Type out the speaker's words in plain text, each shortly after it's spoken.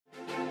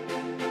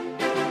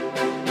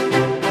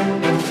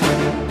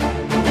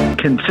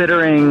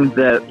considering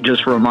the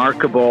just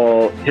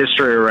remarkable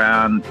history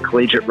around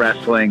collegiate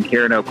wrestling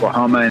here in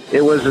Oklahoma,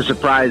 it was a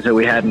surprise that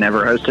we had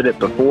never hosted it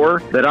before.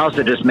 That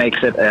also just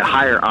makes it a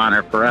higher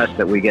honor for us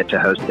that we get to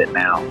host it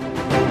now.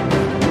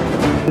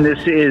 This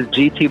is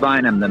GT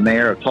Bynum, the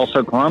mayor of Tulsa,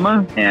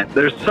 Oklahoma, and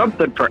there's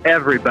something for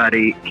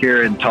everybody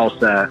here in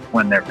Tulsa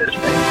when they're visiting.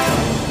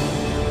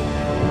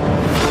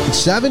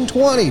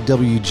 720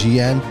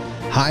 WGN,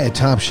 high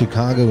atop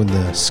Chicago in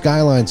the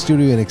Skyline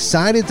Studio, and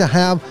excited to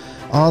have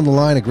on the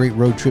line a great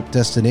road trip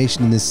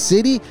destination in this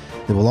city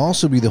that will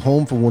also be the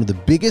home for one of the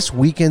biggest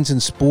weekends in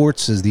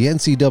sports as the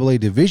NCAA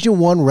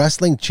Division I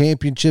Wrestling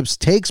Championships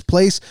takes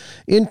place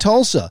in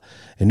Tulsa.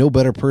 And no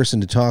better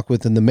person to talk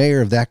with than the mayor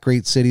of that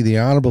great city, the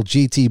Honorable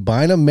GT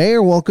Bynum.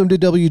 Mayor, welcome to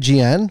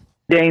WGN.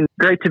 Dane,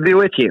 great to be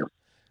with you.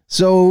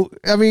 So,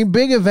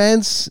 big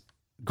events,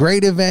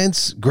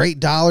 great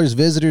dollars,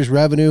 visitors,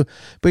 revenue.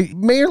 But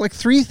Mayor, like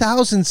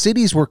 3,000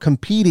 cities were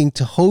competing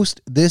to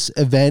host this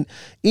event.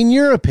 In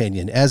your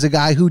opinion, as a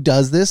guy who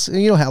does this,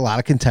 and have a lot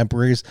of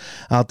contemporaries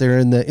out there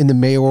in the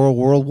mayoral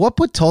world, what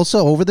put Tulsa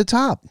over the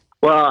top?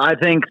 Well, I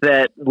think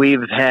that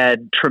we've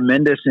had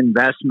tremendous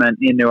investment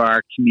into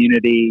our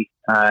community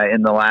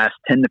in the last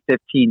 10 to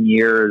 15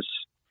 years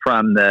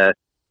from the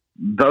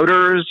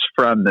voters,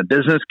 from the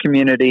business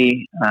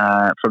community,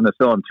 from the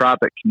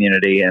philanthropic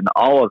community, and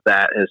all of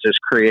that has just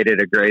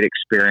created a great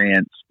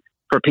experience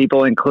for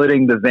people,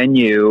 including the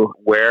venue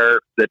where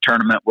the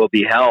tournament will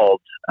be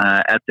held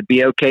at the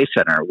BOK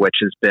Center, which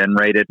has been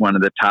rated one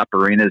of the top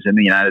arenas in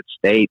the United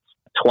States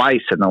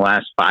twice in the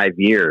last 5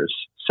 years.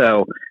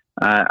 So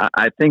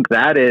I think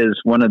that is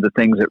one of the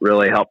things that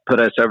really helped put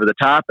us over the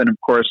top. And of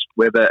course,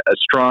 we have a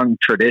strong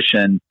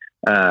tradition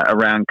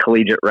around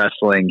collegiate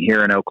wrestling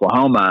here in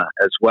Oklahoma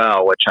as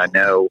well, which I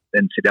know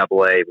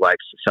NCAA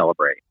likes to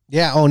celebrate.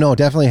 Yeah, oh no,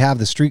 definitely have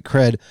the street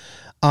cred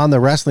on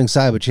the wrestling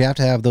side, but you have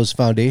to have those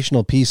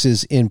foundational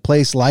pieces in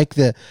place like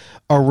the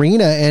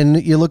arena.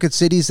 And you look at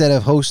cities that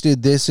have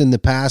hosted this in the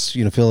past,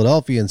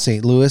 Philadelphia and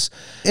St. Louis.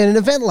 And an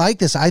event like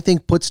this, I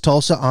think, puts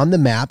Tulsa on the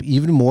map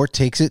even more,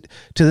 takes it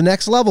to the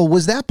next level.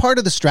 Was that part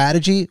of the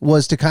strategy,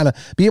 was to kind of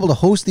be able to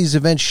host these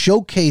events,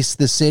 showcase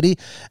the city,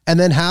 and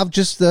then have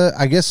just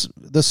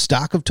the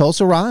stock of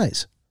Tulsa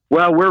rise?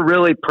 Well, we're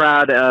really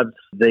proud of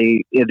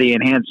the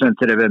enhancements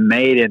that have been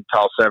made in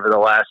Tulsa over the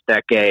last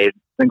decade.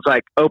 Things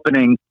like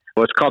opening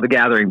what's called the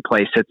Gathering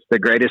Place. It's the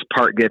greatest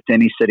park gift to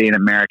any city in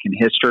American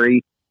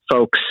history.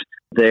 Folks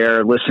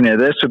there listening to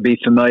this would be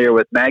familiar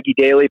with Maggie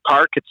Daley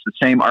Park. It's the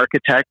same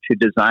architect who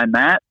designed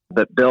that,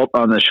 but built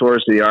on the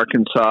shores of the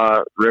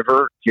Arkansas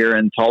River here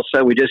in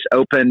Tulsa. We just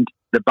opened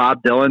the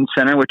Bob Dylan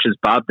Center, which is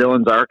Bob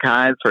Dylan's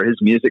archive for his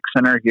music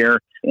center here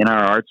in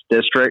our arts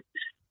district.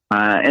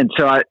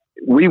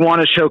 We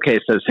want to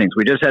showcase those things.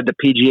 We just had the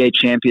PGA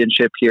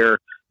Championship here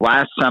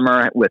last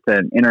summer with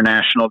an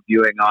international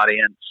viewing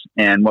audience.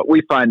 And what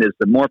we find is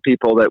the more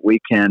people that we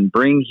can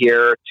bring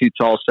here to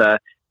Tulsa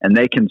and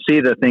they can see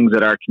the things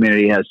that our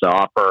community has to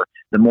offer,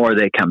 the more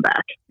they come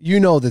back. You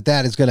know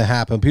that is going to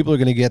happen. People are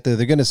going to get there.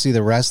 They're going to see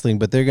the wrestling,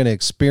 but they're going to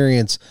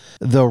experience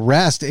the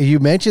rest. You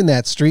mentioned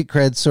that street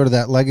cred, sort of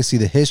that legacy,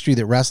 the history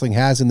that wrestling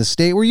has in the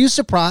state. Were you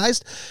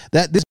surprised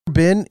that this has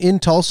been in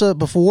Tulsa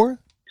before?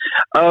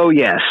 Oh,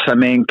 yes.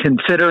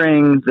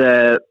 Considering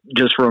the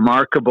just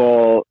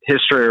remarkable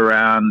history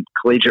around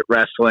collegiate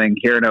wrestling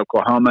here in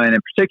Oklahoma, and in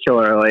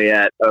particularly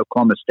at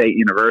Oklahoma State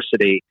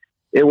University,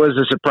 it was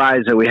a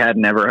surprise that we had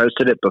never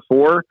hosted it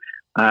before,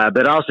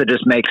 but also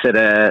just makes it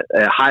a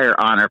higher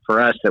honor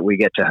for us that we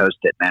get to host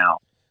it now.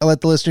 I'll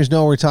let the listeners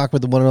know we're talking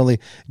with the one and only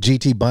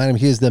GT Bynum.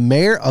 He is the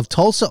mayor of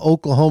Tulsa,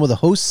 Oklahoma, the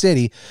host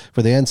city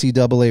for the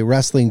NCAA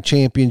Wrestling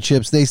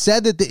Championships. They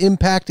said that the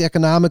impact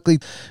economically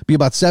be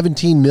about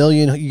 $17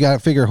 million. You got to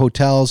figure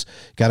hotels,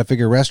 got to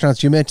figure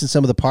restaurants. You mentioned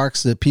some of the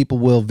parks that people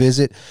will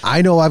visit.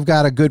 I know I've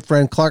got a good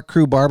friend, Clark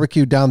Crew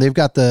Barbecue down. They've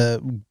got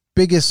the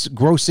biggest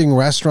grossing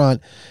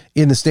restaurant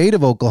in the state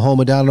of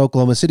Oklahoma, down in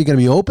Oklahoma City, going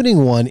to be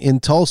opening one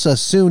in Tulsa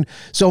soon.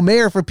 So,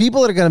 Mayor, for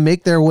people that are going to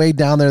make their way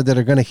down there that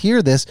are going to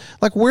hear this,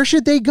 where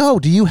should they go?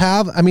 Do you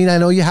have, I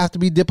know you have to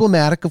be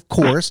diplomatic, of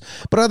course,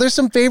 but are there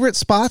some favorite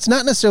spots,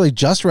 not necessarily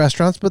just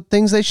restaurants, but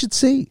things they should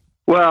see?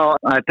 Well,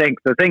 I think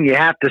the thing you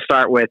have to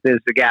start with is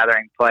the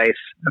Gathering Place.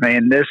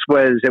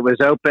 It was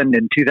opened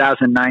in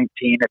 2019.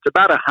 It's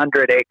about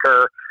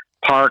 100-acre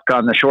park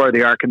on the shore of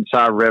the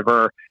Arkansas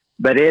River.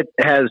 But it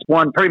has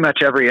won pretty much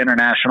every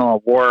international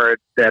award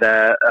that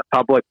a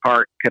public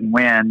park can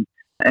win,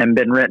 and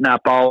been written up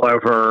all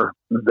over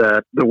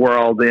the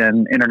world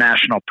in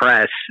international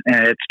press.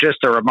 And it's just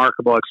a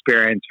remarkable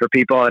experience for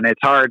people, and it's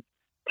hard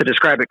to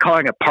describe it.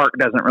 Calling it park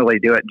doesn't really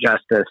do it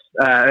justice.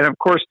 And of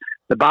course,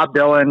 the Bob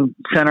Dylan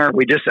Center,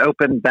 we just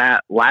opened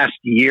that last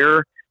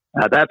year.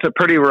 That's a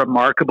pretty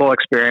remarkable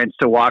experience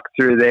to walk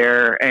through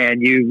there, and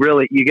you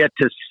get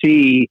to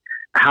see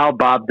how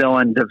Bob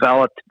Dylan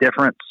developed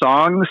different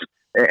songs,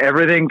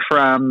 everything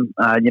from,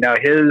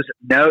 his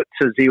notes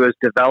as he was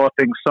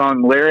developing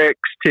song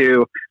lyrics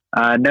to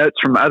notes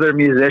from other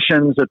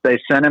musicians that they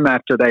sent him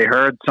after they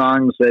heard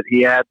songs that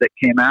he had that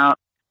came out.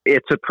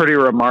 It's a pretty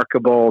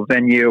remarkable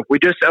venue. We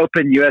just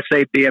opened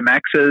USA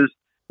BMX's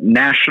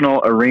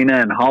National Arena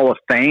and Hall of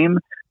Fame,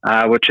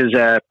 which is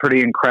a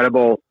pretty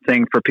incredible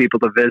thing for people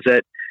to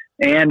visit.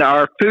 And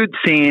our food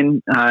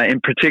scene,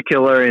 in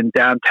particular in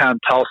downtown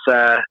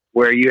Tulsa,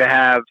 where you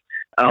have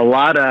a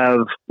lot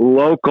of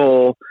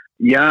local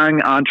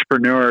young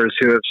entrepreneurs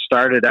who have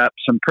started up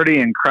some pretty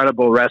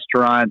incredible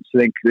restaurants. I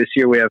think this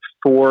year we have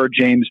 4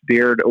 James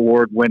Beard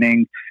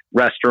Award-winning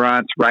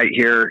restaurants right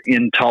here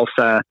in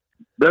Tulsa.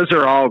 Those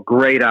are all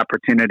great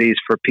opportunities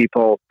for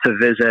people to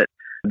visit.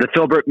 The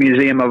Philbrook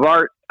Museum of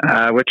Art,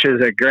 which is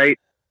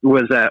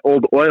was an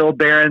old oil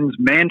baron's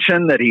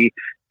mansion that he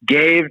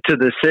gave to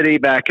the city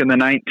back in the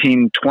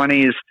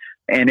 1920s.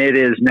 And it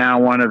is now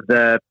one of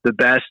the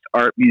best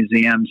art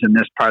museums in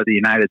this part of the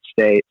United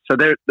States. So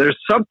there's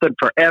something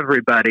for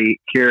everybody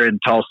here in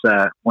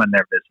Tulsa when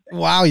they're visiting.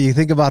 Wow, you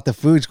think about the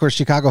foods. Of course,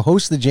 Chicago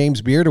hosts the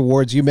James Beard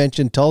Awards. You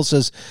mentioned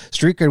Tulsa's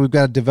street cred. We've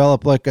got to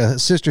develop like a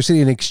sister city,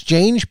 an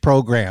exchange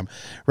program,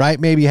 right?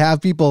 Maybe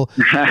have people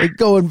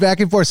going back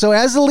and forth. So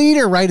as a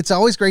leader, right, it's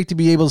always great to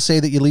be able to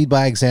say that you lead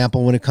by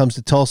example when it comes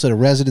to Tulsa, to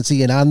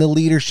residency. And on the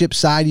leadership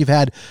side, you've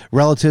had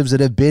relatives that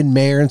have been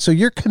mayor. And so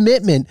your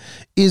commitment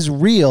is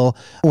real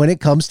when it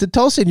comes to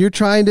Tulsa, and you're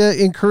trying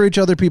to encourage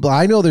other people.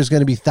 I know there's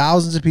going to be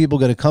thousands of people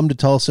going to come to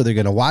Tulsa. They're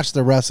going to watch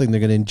the wrestling. They're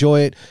going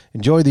to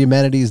enjoy the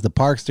amenities, the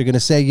parks. They're going to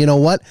say, you know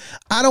what?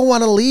 I don't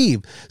want to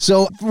leave.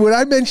 So when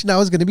I mentioned I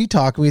was going to be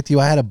talking with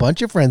you, I had a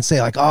bunch of friends say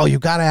like, oh, you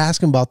got to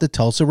ask them about the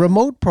Tulsa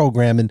remote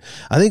program. And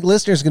I think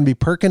listeners are going to be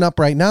perking up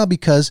right now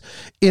because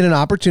in an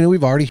opportunity,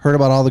 we've already heard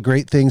about all the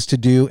great things to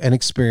do and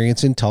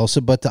experience in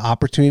Tulsa, but the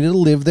opportunity to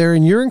live there.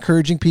 And you're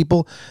encouraging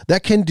people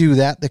that can do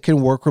that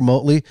can work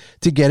remotely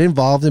to get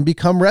involved and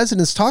become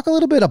residents. Talk a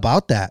little bit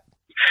about that.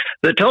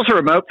 The Tulsa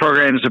Remote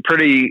Program is a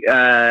pretty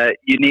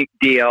unique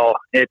deal.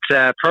 It's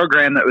a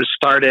program that was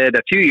started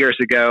a few years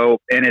ago,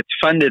 and it's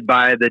funded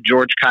by the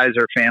George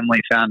Kaiser Family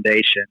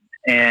Foundation.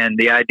 And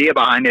the idea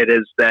behind it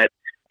is that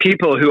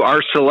people who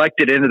are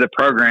selected into the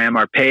program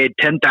are paid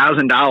 $10,000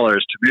 to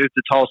move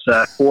to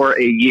Tulsa for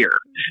a year.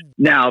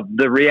 Now,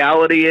 the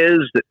reality is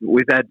that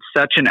we've had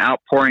such an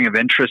outpouring of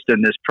interest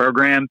in this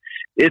program.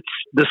 It's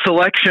the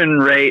selection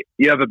rate.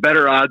 You have a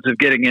better odds of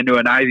getting into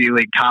an Ivy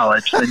League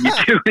college than you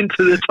do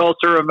into the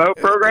Tulsa Remote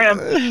Program.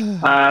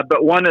 But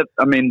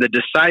the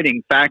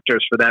deciding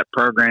factors for that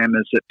program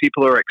is that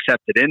people who are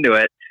accepted into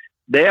it,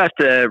 they have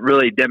to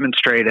really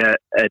demonstrate a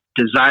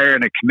desire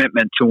and a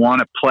commitment to want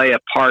to play a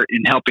part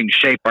in helping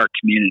shape our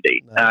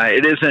community.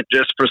 It isn't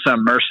just for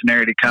some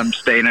mercenary to come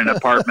stay in an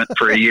apartment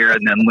for a year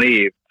and then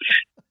leave.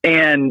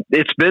 And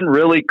it's been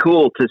really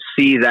cool to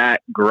see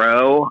that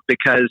grow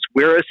because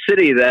we're a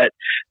city that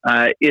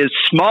is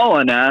small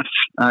enough.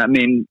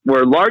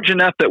 We're large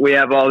enough that we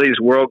have all these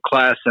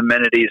world-class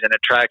amenities and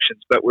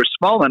attractions, but we're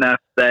small enough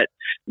that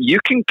you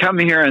can come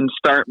here and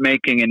start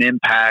making an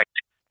impact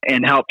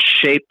and help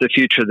shape the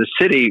future of the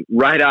city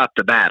right off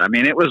the bat.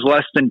 It was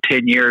less than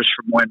 10 years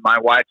from when my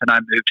wife and I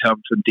moved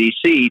home from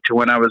D.C. to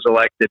when I was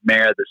elected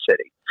mayor of the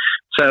city.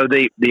 So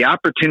the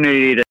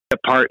opportunity to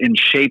take part in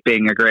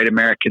shaping a great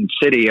American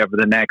city over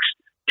the next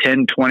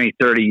 10, 20,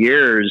 30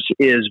 years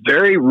is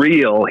very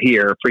real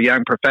here for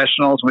young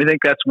professionals. We think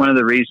that's one of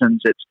the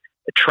reasons it's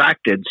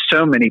attracted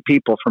so many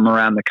people from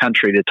around the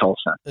country to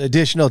Tulsa.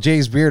 Additional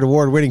James Beard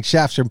Award-winning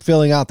chefs are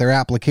filling out their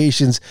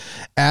applications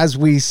as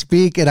we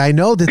speak. And I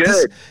know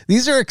that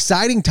these are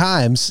exciting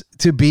times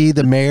to be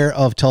the mayor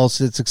of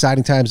Tulsa. It's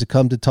exciting times to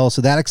come to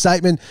Tulsa. That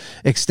excitement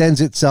extends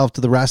itself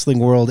to the wrestling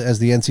world as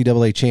the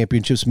NCAA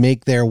Championships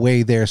make their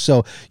way there.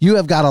 So you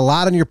have got a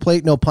lot on your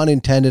plate, no pun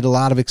intended, a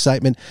lot of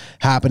excitement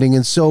happening.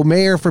 And so,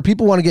 Mayor, for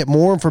people who want to get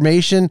more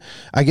information,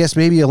 I guess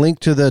maybe a link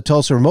to the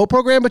Tulsa Remote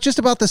Program, but just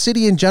about the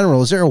city in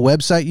general, is there a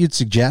website you'd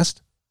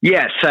suggest?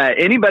 Yes.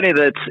 Anybody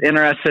that's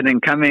interested in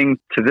coming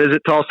to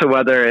visit Tulsa,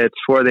 whether it's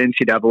for the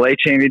NCAA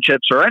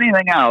Championships or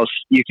anything else,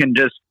 you can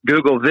just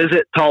Google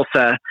Visit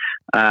Tulsa,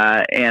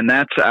 and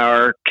that's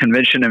our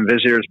Convention and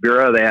Visitors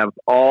Bureau. They have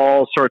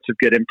all sorts of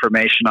good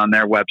information on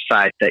their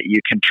website that you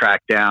can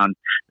track down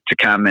to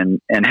come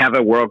and have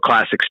a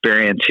world-class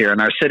experience here in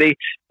our city.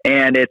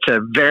 And it's a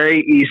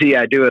very easy,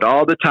 I do it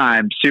all the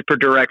time, super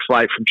direct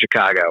flight from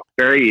Chicago.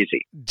 Very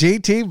easy.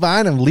 JT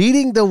Bynum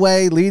leading the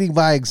way, leading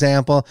by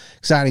example.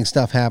 Exciting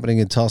stuff happening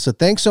in Tulsa.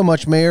 Thanks so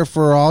much, Mayor,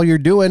 for all you're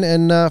doing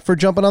and for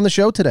jumping on the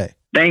show today.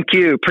 Thank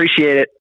you. Appreciate it.